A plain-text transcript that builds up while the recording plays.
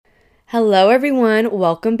Hello, everyone.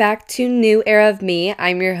 Welcome back to New Era of Me.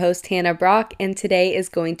 I'm your host, Hannah Brock, and today is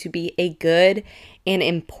going to be a good and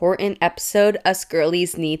important episode us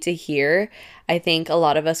girlies need to hear. I think a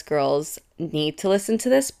lot of us girls need to listen to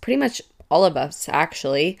this, pretty much all of us,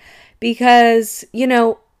 actually, because,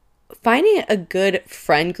 finding a good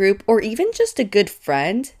friend group or even just a good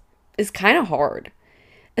friend is kind of hard,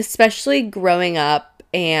 especially growing up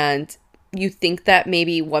and you think that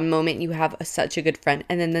maybe one moment you have such a good friend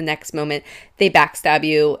and then the next moment they backstab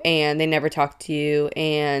you and they never talk to you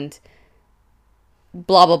and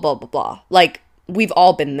blah, blah, blah, blah, blah. Like, we've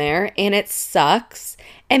all been there and it sucks.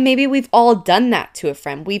 And maybe we've all done that to a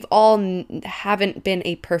friend. We've all haven't been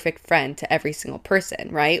a perfect friend to every single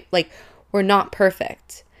person, right? Like, we're not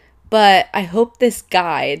perfect. But I hope this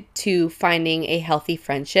guide to finding a healthy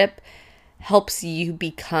friendship helps you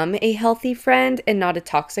become a healthy friend and not a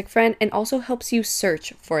toxic friend, and also helps you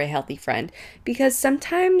search for a healthy friend, because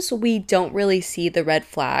sometimes we don't really see the red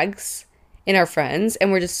flags in our friends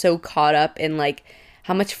and we're just so caught up in like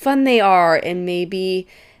how much fun they are, and maybe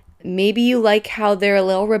you like how they're a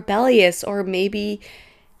little rebellious, or maybe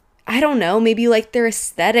I don't know, maybe you like their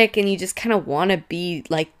aesthetic and you just kind of want to be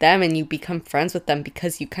like them and you become friends with them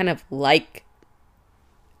because you kind of like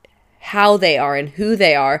how they are and who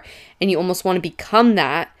they are, and you almost want to become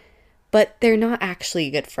that, but they're not actually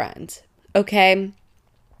a good friend, okay?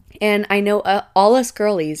 And I know all us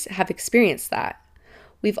girlies have experienced that.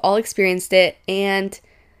 We've all experienced it, and,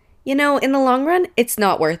 in the long run, it's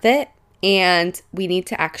not worth it, and we need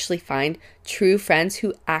to actually find true friends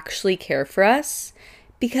who actually care for us,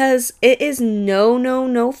 because it is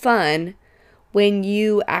no fun when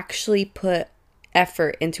you actually put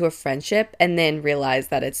effort into a friendship and then realize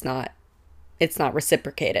that it's not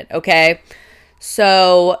reciprocated, okay?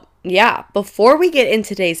 So, yeah, before we get into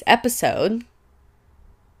today's episode,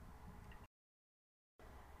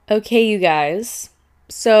 okay, you guys.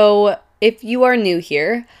 So, if you are new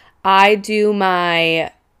here, I do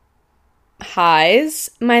my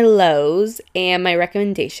highs, my lows, and my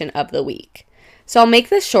recommendation of the week. So, I'll make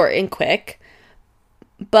this short and quick.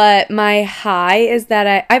 But my high is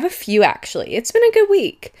that I have a few, actually. It's been a good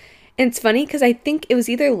week. And it's funny because I think it was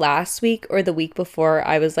either last week or the week before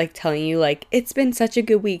I was like telling you like it's been such a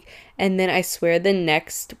good week. And then I swear the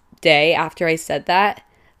next day after I said that,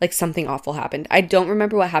 like something awful happened. I don't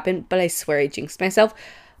remember what happened, but I swear I jinxed myself.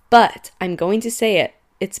 But I'm going to say it.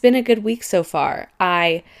 It's been a good week so far.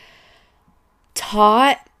 I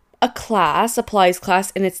taught a Pilates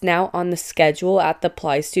class, and it's now on the schedule at the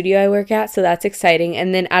Pilates studio I work at, so that's exciting.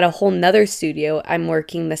 And then at a whole nother studio, I'm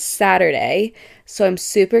working this Saturday, so I'm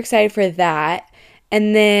super excited for that.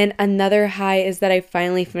 And then another high is that I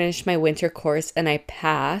finally finished my winter course and I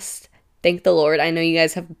passed. Thank the Lord. I know you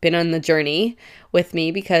guys have been on the journey with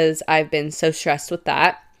me because I've been so stressed with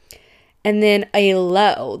that. And then a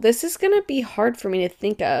low. This is going to be hard for me to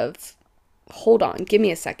think of. Hold on, give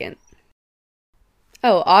me a second.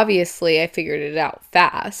 Oh, obviously, I figured it out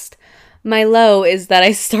fast. My low is that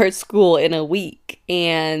I start school in a week,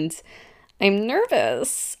 and I'm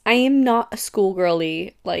nervous. I am not a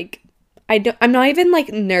schoolgirly. Like, I'm not even, like,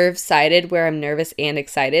 nerve-sided where I'm nervous and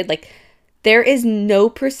excited. Like, there is no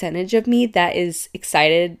percentage of me that is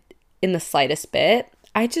excited in the slightest bit.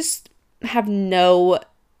 I just have no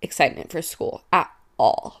excitement for school at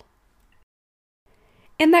all.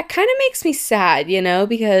 And that kind of makes me sad,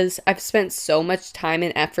 because I've spent so much time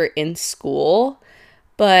and effort in school,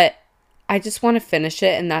 but I just want to finish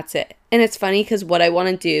it and that's it. And it's funny because what I want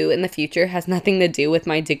to do in the future has nothing to do with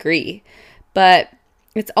my degree, but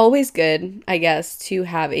it's always good, I guess, to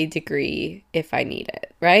have a degree if I need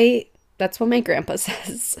it, right? That's what my grandpa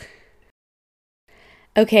says.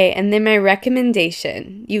 Okay, and then my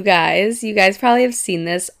recommendation. You guys probably have seen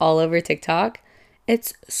this all over TikTok.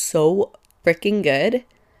 It's so freaking good.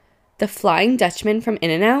 The Flying Dutchman from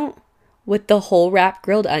In-N-Out with the whole wrap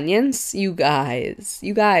grilled onions. You guys.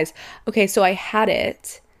 Okay, so I had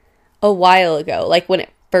it a while ago, like when it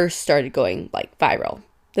first started going like viral.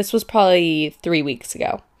 This was probably 3 weeks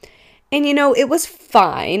ago. And it was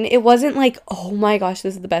fine. It wasn't like, oh my gosh,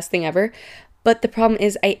 this is the best thing ever. But the problem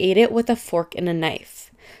is I ate it with a fork and a knife.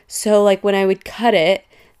 So like when I would cut it,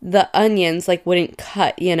 the onions like wouldn't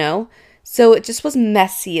cut, So it just was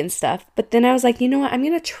messy and stuff. But then I was like, you know what? I'm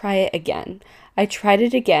going to try it again. I tried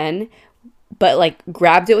it again, but like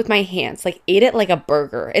grabbed it with my hands, like ate it like a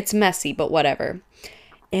burger. It's messy, but whatever.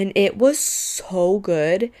 And it was so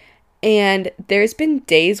good. And there's been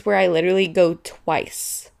days where I literally go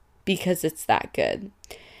twice because it's that good.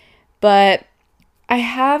 But I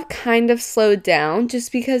have kind of slowed down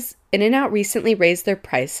just because In-N-Out recently raised their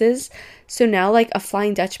prices. So now like a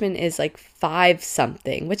Flying Dutchman is like 5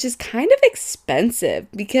 something, which is kind of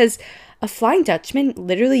expensive because a Flying Dutchman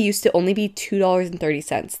literally used to only be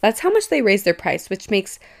 $2.30. That's how much they raised their price, which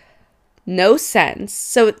makes no sense.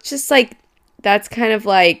 So it's just like, that's kind of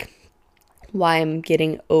like why I'm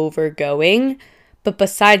getting overgoing. But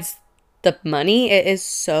besides the money, it is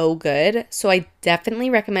so good. So I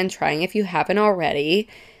definitely recommend trying if you haven't already.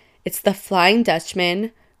 It's the Flying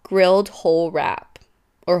Dutchman grilled whole wrap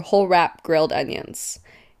or whole wrap grilled onions.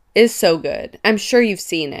 It is so good. I'm sure you've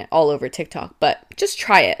seen it all over TikTok, but just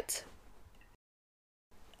try it.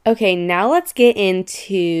 Okay, now let's get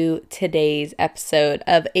into today's episode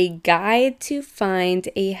of a guide to find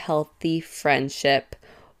a healthy friendship,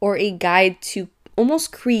 or a guide to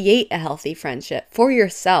almost create a healthy friendship for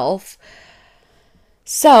yourself.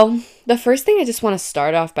 So, the first thing I just want to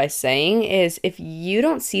start off by saying is if you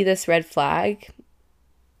don't see this red flag,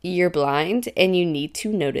 you're blind and you need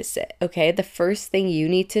to notice it, okay? The first thing you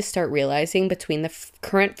need to start realizing between the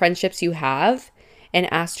current friendships you have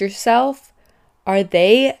and ask yourself, are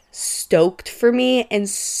they stoked for me and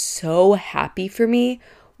so happy for me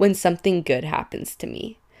when something good happens to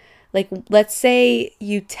me? Like, let's say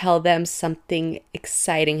you tell them something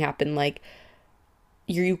exciting happened, like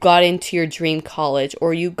you got into your dream college,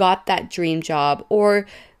 or you got that dream job, or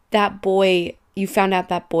that boy, you found out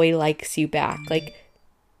that boy likes you back. Like,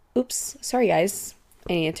 oops, sorry guys,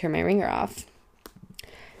 I need to turn my ringer off.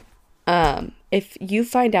 If you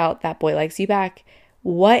find out that boy likes you back,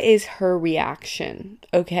 what is her reaction?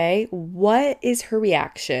 Okay, what is her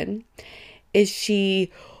reaction? Is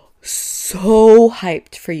she so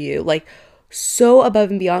hyped for you, like so above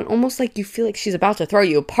and beyond, almost like you feel like she's about to throw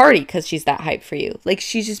you a party because she's that hyped for you? Like,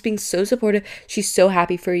 she's just being so supportive, she's so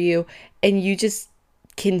happy for you, and you just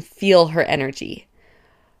can feel her energy,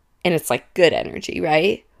 and it's like good energy,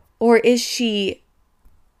 right? Or is she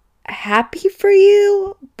happy for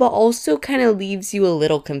you but also kind of leaves you a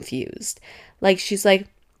little confused? Like, she's like,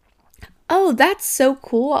 oh, that's so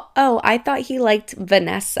cool. Oh, I thought he liked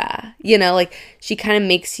Vanessa. You know, like, she kind of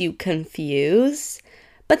makes you confused.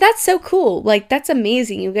 But that's so cool. Like, that's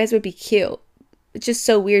amazing. You guys would be cute. It's just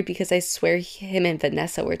so weird because I swear him and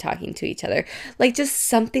Vanessa were talking to each other. Like, just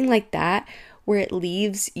something like that where it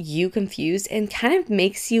leaves you confused and kind of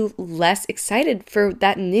makes you less excited for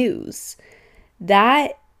that news.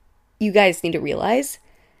 That, you guys need to realize,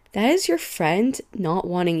 that is your friend not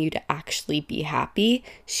wanting you to actually be happy.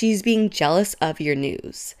 She's being jealous of your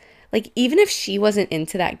news. Like, even if she wasn't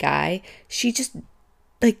into that guy, she just,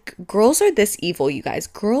 like, girls are this evil, you guys.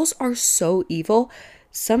 Girls are so evil.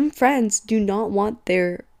 Some friends do not want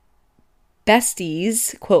their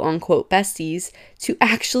besties, quote unquote besties, to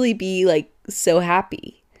actually be, like, so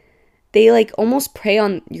happy. They, like, almost prey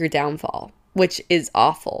on your downfall, which is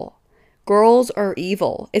awful. Girls are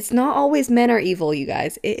evil. It's not always men are evil, you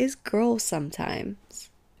guys. It is girls sometimes.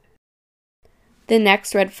 The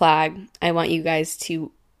next red flag I want you guys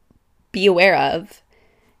to be aware of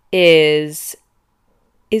is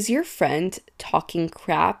your friend talking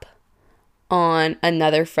crap on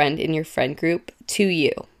another friend in your friend group to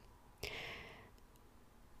you?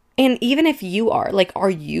 And even if you are, like, are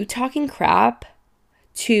you talking crap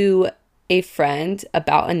to a friend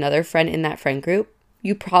about another friend in that friend group?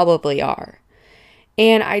 You probably are.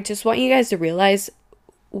 And I just want you guys to realize,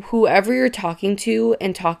 whoever you're talking to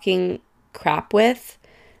and talking crap with,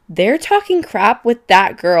 they're talking crap with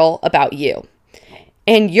that girl about you.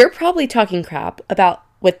 And you're probably talking crap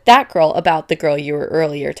with that girl about the girl you were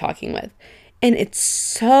earlier talking with. And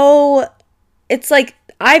it's like,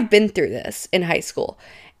 I've been through this in high school.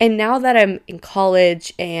 And now that I'm in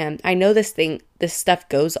college, and I know this stuff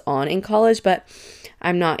goes on in college, but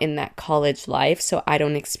I'm not in that college life, so I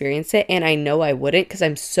don't experience it. And I know I wouldn't, because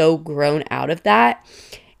I'm so grown out of that.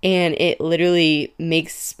 And it literally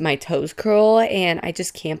makes my toes curl. And I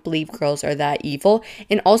just can't believe girls are that evil.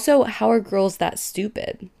 And also, how are girls that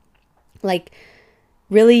stupid? Like,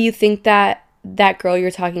 really, you think that that girl you're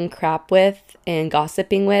talking crap with and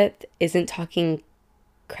gossiping with isn't talking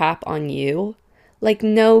crap on you? Like,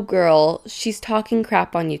 no, girl, she's talking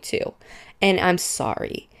crap on you too. And I'm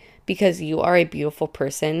sorry, because you are a beautiful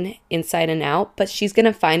person inside and out, but she's going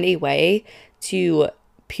to find a way to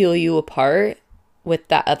peel you apart with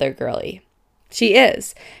that other girly. She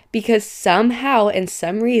is, because somehow and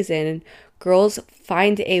some reason, girls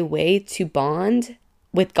find a way to bond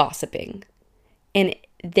with gossiping, and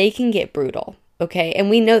they can get brutal, okay?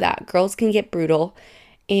 And we know that girls can get brutal.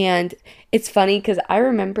 And it's funny because I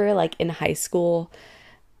remember, like, in high school,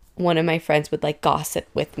 one of my friends would, like, gossip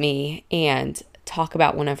with me and talk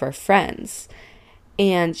about one of her friends.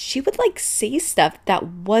 And she would like say stuff that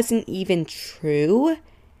wasn't even true.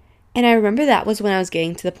 And I remember that was when I was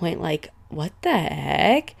getting to the point like, what the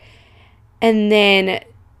heck? And then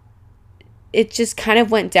it just kind of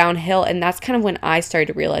went downhill. And that's kind of when I started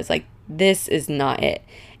to realize like, this is not it.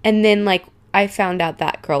 And then like I found out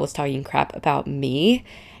that girl was talking crap about me.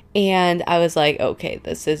 And I was like, okay,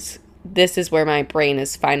 this is where my brain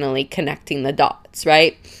is finally connecting the dots,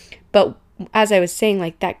 right? But as I was saying,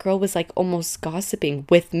 like that girl was like almost gossiping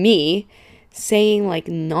with me, saying like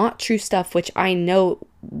not true stuff, which I know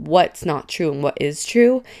what's not true and what is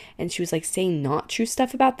true. And she was like saying not true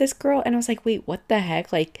stuff about this girl. And I was like, wait, what the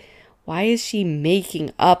heck? Like, why is she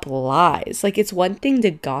making up lies? Like, it's one thing to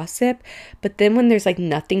gossip, but then when there's like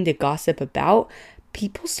nothing to gossip about,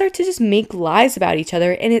 people start to just make lies about each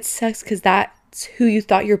other. And it sucks because that's who you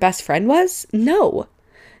thought your best friend was. No.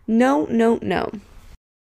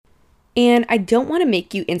 And I don't want to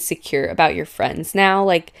make you insecure about your friends now.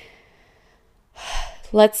 Like,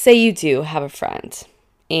 let's say you do have a friend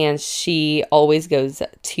and she always goes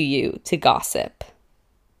to you to gossip.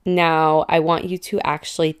 Now, I want you to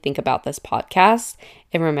actually think about this podcast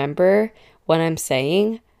and remember what I'm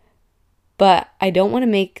saying, but I don't want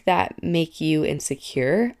to make you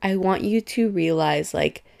insecure. I want you to realize,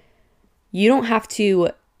 like, you don't have to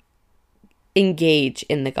engage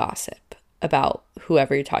in the gossip about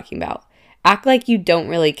whoever you're talking about. Act like you don't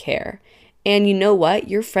really care. And you know what?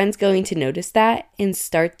 Your friend's going to notice that and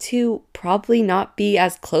start to probably not be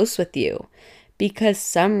as close with you. Because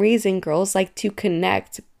some reason girls like to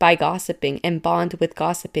connect by gossiping and bond with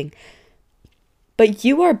gossiping. But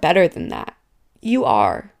you are better than that. You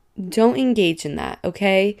are. Don't engage in that,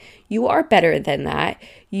 okay? You are better than that.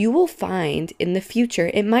 You will find in the future,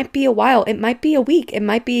 it might be a while, it might be a week, it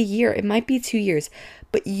might be a year, it might be 2 years.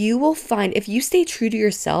 But you will find, if you stay true to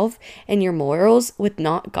yourself and your morals with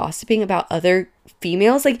not gossiping about other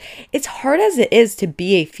females, like, it's hard as it is to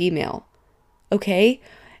be a female, okay?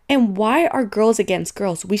 And why are girls against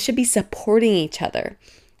girls? We should be supporting each other.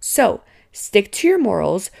 So stick to your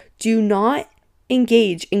morals. Do not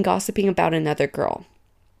engage in gossiping about another girl.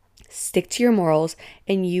 Stick to your morals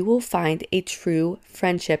and you will find a true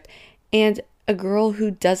friendship and a girl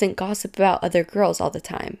who doesn't gossip about other girls all the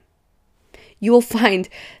time. You will find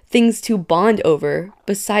things to bond over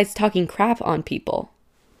besides talking crap on people.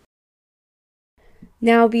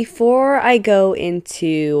 Now, before I go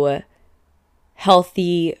into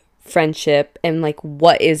healthy friendship and like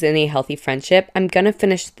what is in a healthy friendship, I'm gonna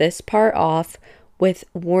finish this part off with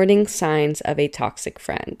warning signs of a toxic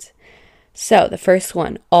friend. So the first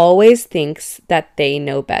one, always thinks that they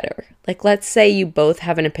know better. Like, let's say you both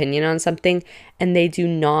have an opinion on something and they do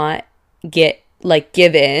not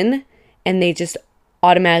give in, and they just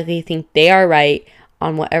automatically think they are right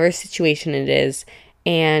on whatever situation it is,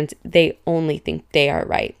 and they only think they are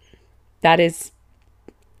right. That is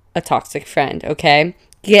a toxic friend, okay?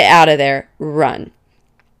 Get out of there. Run.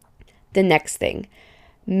 The next thing,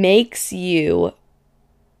 makes you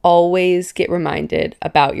always get reminded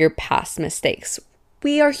about your past mistakes.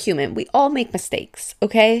 We are human. We all make mistakes,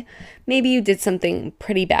 okay? Maybe you did something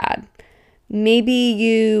pretty bad. Maybe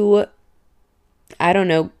you, I don't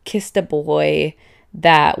know, kissed a boy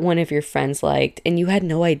that one of your friends liked and you had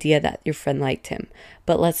no idea that your friend liked him.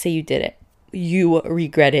 But let's say you did it. You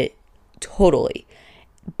regret it totally.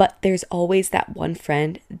 But there's always that one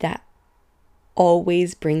friend that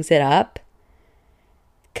always brings it up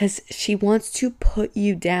because she wants to put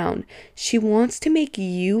you down. She wants to make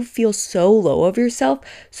you feel so low of yourself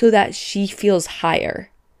so that she feels higher.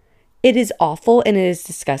 It is awful and it is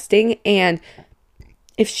disgusting. And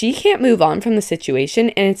if she can't move on from the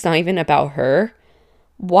situation and it's not even about her,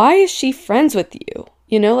 why is she friends with you?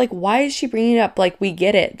 You know, like, why is she bringing it up? Like, we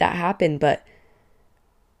get it, that happened, but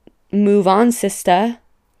move on, sister.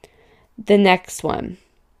 The next one,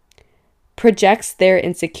 projects their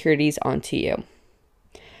insecurities onto you.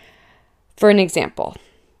 For an example,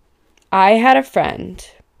 I had a friend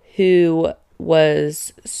who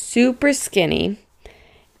was super skinny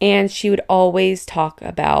and she would always talk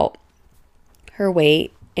about her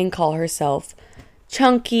weight and call herself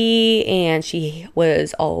chunky, and she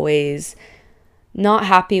was always not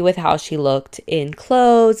happy with how she looked in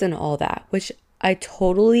clothes and all that, which I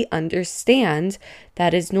totally understand.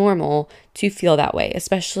 That is normal to feel that way,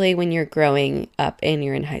 especially when you're growing up and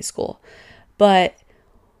you're in high school. But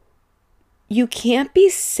you can't be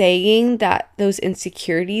saying that those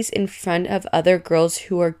insecurities in front of other girls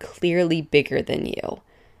who are clearly bigger than you.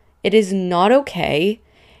 It is not okay.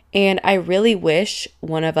 And I really wish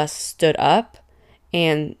one of us stood up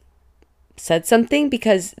and said something,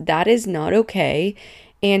 because that is not okay.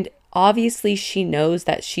 And obviously she knows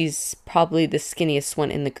that she's probably the skinniest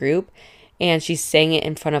one in the group and she's saying it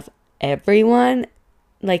in front of everyone.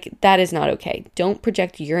 Like, that is not okay. Don't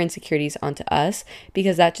project your insecurities onto us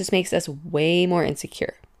because that just makes us way more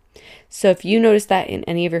insecure. So if you notice that in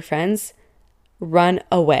any of your friends, run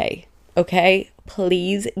away, okay?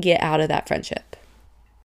 Please get out of that friendship.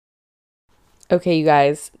 Okay, you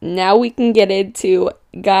guys, now we can get into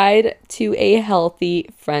guide to a healthy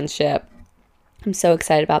friendship. I'm so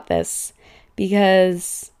excited about this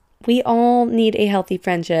because we all need a healthy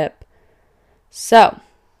friendship. So,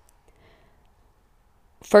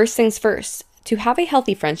 first things first, to have a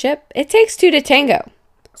healthy friendship, it takes two to tango.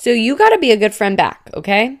 So you got to be a good friend back,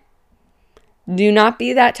 okay? Do not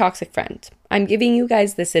be that toxic friend. I'm giving you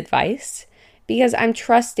guys this advice because I'm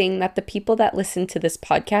trusting that the people that listen to this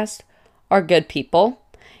podcast are good people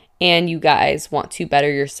and you guys want to better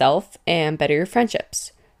yourself and better your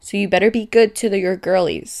friendships. So you better be good to your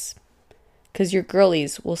girlies because your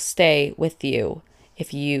girlies will stay with you.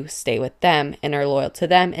 If you stay with them and are loyal to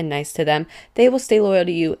them and nice to them, they will stay loyal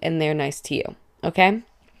to you and they're nice to you, okay?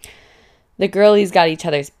 The girlies got each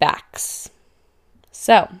other's backs.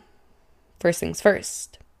 So, first things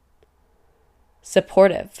first.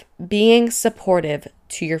 Supportive. Being supportive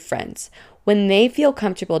to your friends. When they feel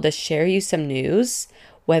comfortable to share you some news,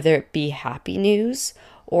 whether it be happy news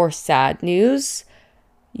or sad news,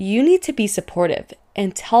 you need to be supportive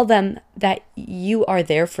and tell them that you are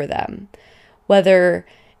there for them. Whether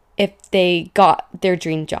if they got their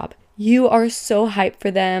dream job, you are so hyped for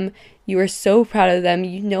them. You are so proud of them.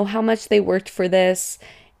 You know how much they worked for this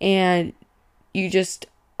and you just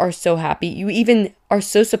are so happy. You even are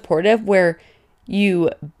so supportive where you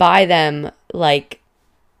buy them like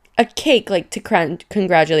a cake, like to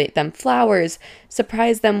congratulate them, flowers,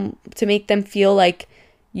 surprise them to make them feel like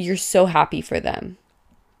you're so happy for them.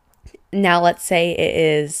 Now, let's say it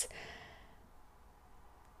is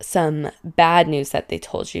some bad news that they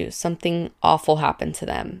told you, something awful happened to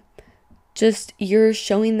them. Just you're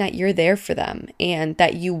showing that you're there for them and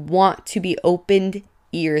that you want to be opened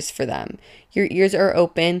ears for them. Your ears are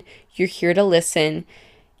open. You're here to listen.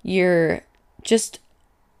 You're just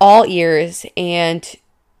all ears and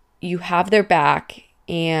you have their back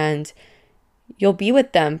and you'll be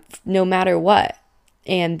with them no matter what.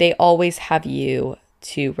 And they always have you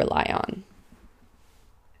to rely on.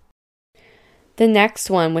 The next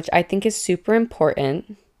one, which I think is super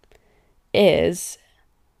important, is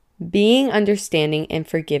being understanding and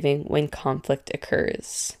forgiving when conflict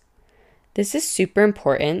occurs. This is super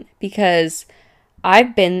important because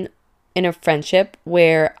I've been in a friendship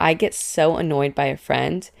where I get so annoyed by a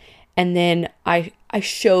friend and then I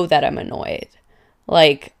show that I'm annoyed.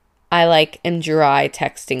 Like I am dry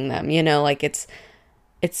texting them, like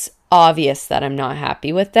it's obvious that I'm not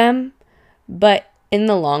happy with them, but in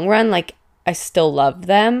the long run, I still love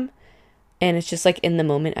them and it's just in the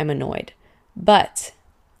moment I'm annoyed. But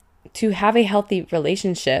to have a healthy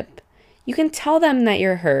relationship, you can tell them that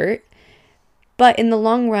you're hurt, but in the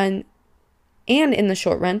long run and in the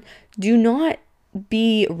short run, do not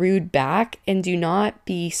be rude back and do not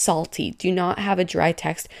be salty. Do not have a dry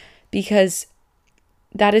text because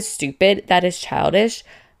that is stupid. That is childish.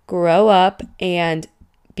 Grow up and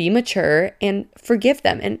be mature and forgive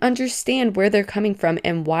them and understand where they're coming from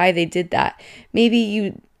and why they did that. Maybe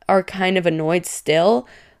you are kind of annoyed still,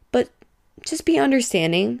 but just be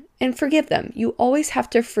understanding and forgive them. You always have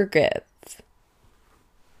to forgive.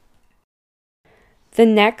 The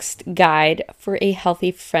next guide for a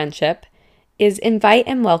healthy friendship is invite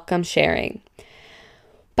and welcome sharing.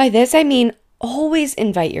 By this, I mean always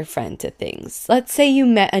invite your friend to things. Let's say you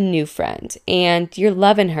met a new friend and you're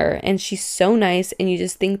loving her and she's so nice and you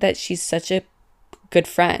just think that she's such a good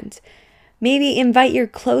friend. Maybe invite your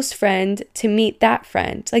close friend to meet that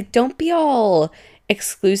friend. Don't be all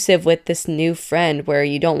exclusive with this new friend where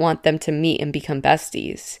you don't want them to meet and become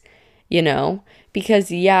besties,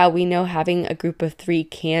 Because we know having a group of 3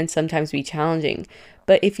 can sometimes be challenging.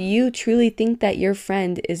 But if you truly think that your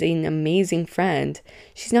friend is an amazing friend,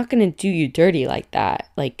 she's not going to do you dirty like that.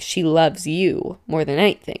 She loves you more than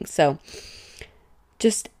anything. So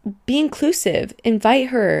just be inclusive, invite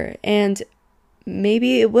her, and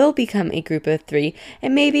maybe it will become a group of 3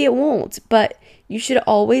 and maybe it won't. But you should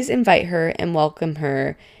always invite her and welcome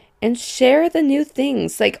her and share the new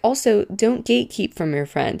things. Also, don't gatekeep from your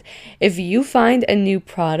friend. If you find a new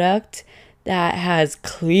product that has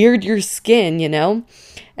cleared your skin,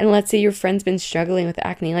 and let's say your friend's been struggling with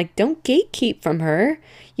acne, don't gatekeep from her.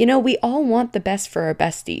 We all want the best for our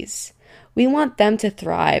besties. We want them to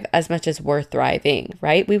thrive as much as we're thriving,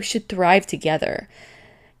 right? We should thrive together.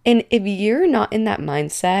 And if you're not in that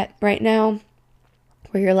mindset right now,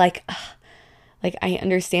 where you're like, ugh, like, I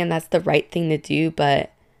understand that's the right thing to do,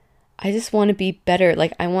 but I just want to be better.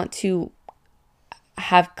 Like, I want to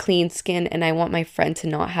have clean skin and I want my friend to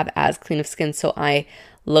not have as clean of skin so I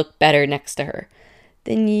look better next to her.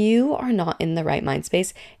 Then you are not in the right mind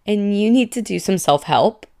space and you need to do some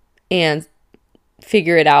self-help and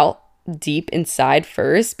figure it out deep inside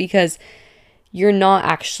first, because you're not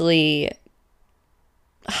actually,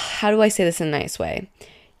 how do I say this in a nice way?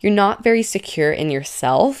 You're not very secure in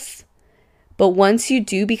yourself. But once you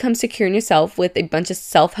do become secure in yourself with a bunch of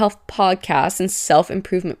self-help podcasts and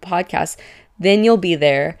self-improvement podcasts, then you'll be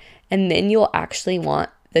there, and then you'll actually want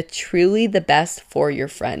truly the best for your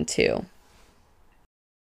friend too.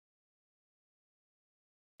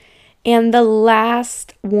 And the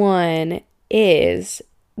last one is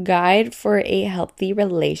guide for a healthy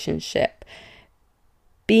relationship.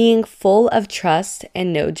 Being full of trust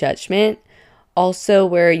and no judgment. Also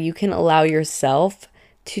where you can allow yourself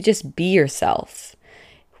to just be yourself.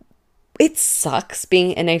 It sucks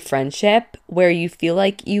being in a friendship where you feel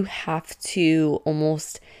like you have to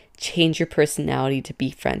almost change your personality to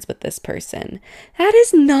be friends with this person. That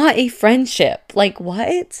is not a friendship. Like,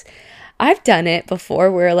 what? I've done it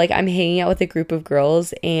before where like I'm hanging out with a group of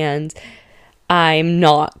girls and I'm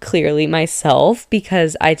not clearly myself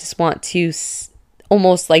because I just want to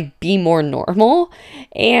almost like be more normal,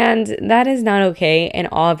 and that is not okay. And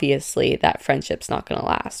obviously that friendship's not gonna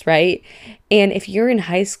last, right? And if you're in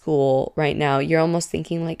high school right now, you're almost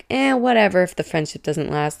thinking like, whatever, if the friendship doesn't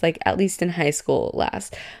last, like at least in high school it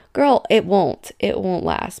lasts. Girl, it won't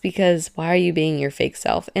last, because why are you being your fake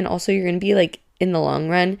self? And also you're gonna be like, in the long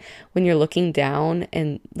run, when you're looking down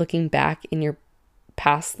and looking back in your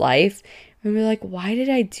past life, and you're like, why did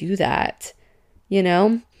I do that? You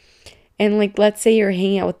know? And like, let's say you're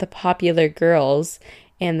hanging out with the popular girls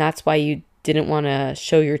and that's why you didn't want to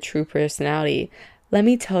show your true personality. Let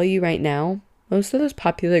me tell you right now, most of those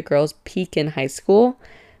popular girls peak in high school.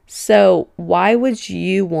 So why would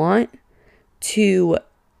you want to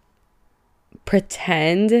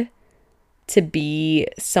pretend to be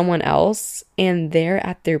someone else and they're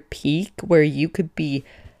at their peak where you could be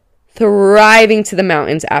thriving to the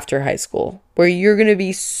mountains after high school, where you're going to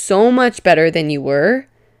be so much better than you were?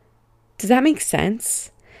 Does that make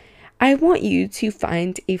sense? I want you to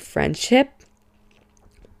find a friendship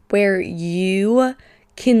where you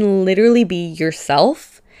can literally be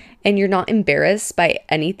yourself and you're not embarrassed by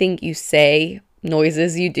anything you say,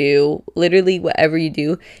 noises you do, literally whatever you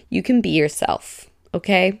do. You can be yourself,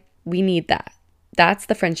 okay? We need that. That's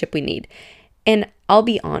the friendship we need. And I'll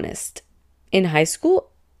be honest, in high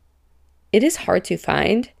school, it is hard to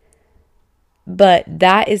find. But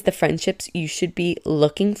that is the friendships you should be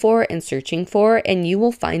looking for and searching for, and you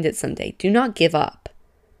will find it someday. Do not give up,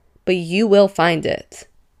 but you will find it.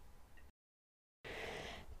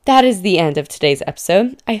 That is the end of today's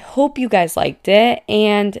episode. I hope you guys liked it,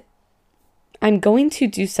 and I'm going to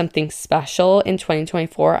do something special in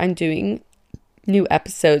 2024. I'm doing new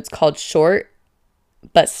episodes called Short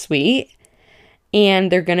But Sweet,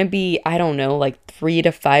 and they're going to be, I don't know, like 3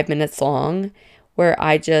 to 5 minutes long, where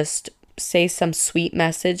I just say some sweet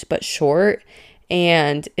message but short,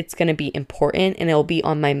 and it's going to be important and it'll be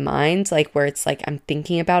on my mind, like where it's like I'm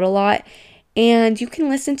thinking about a lot, and you can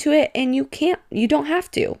listen to it and you don't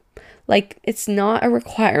have to, like, it's not a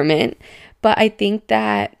requirement. But I think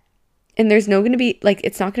that, and there's no going to be like,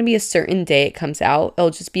 it's not going to be a certain day it comes out.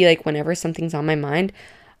 It'll just be like whenever something's on my mind,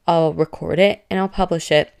 I'll record it and I'll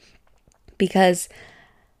publish it, because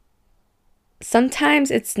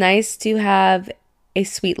sometimes it's nice to have a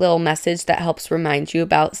sweet little message that helps remind you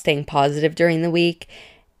about staying positive during the week.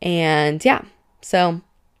 And yeah, so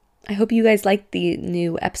I hope you guys like the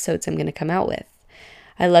new episodes I'm going to come out with.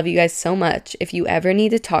 I love you guys so much. If you ever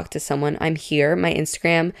need to talk to someone, I'm here. My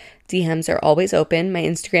Instagram DMs are always open. My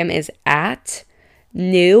Instagram is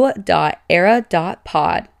 @new.era.pod.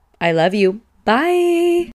 I love you.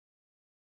 Bye.